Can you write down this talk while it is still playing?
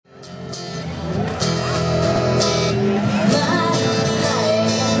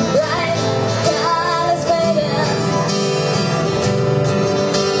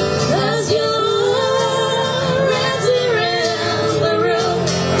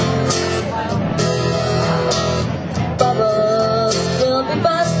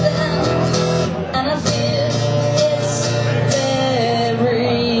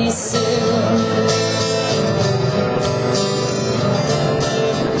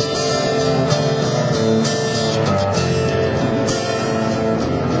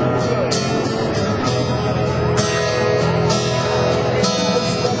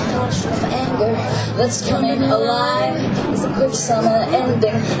It's coming alive. It's a quick summer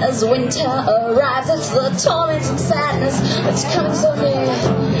ending as winter arrives. It's the tormenting sadness that's coming so near.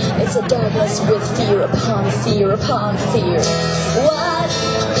 It's a darkness with fear upon fear upon fear. What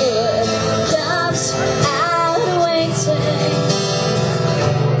good comes out of waiting?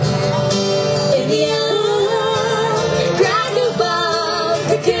 In the uncrackable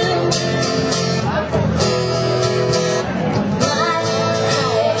cocoon.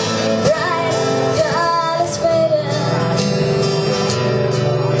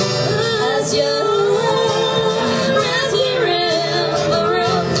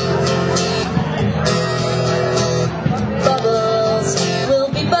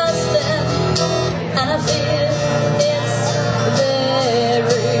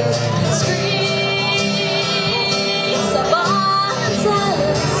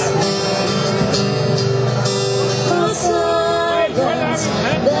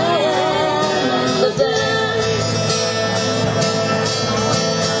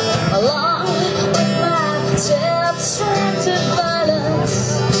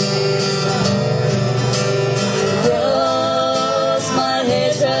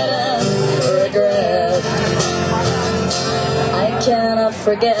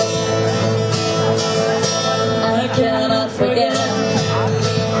 Forget. I cannot forget.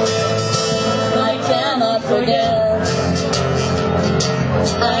 I cannot forget.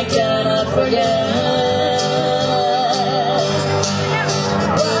 I cannot forget.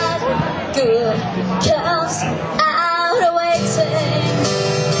 What good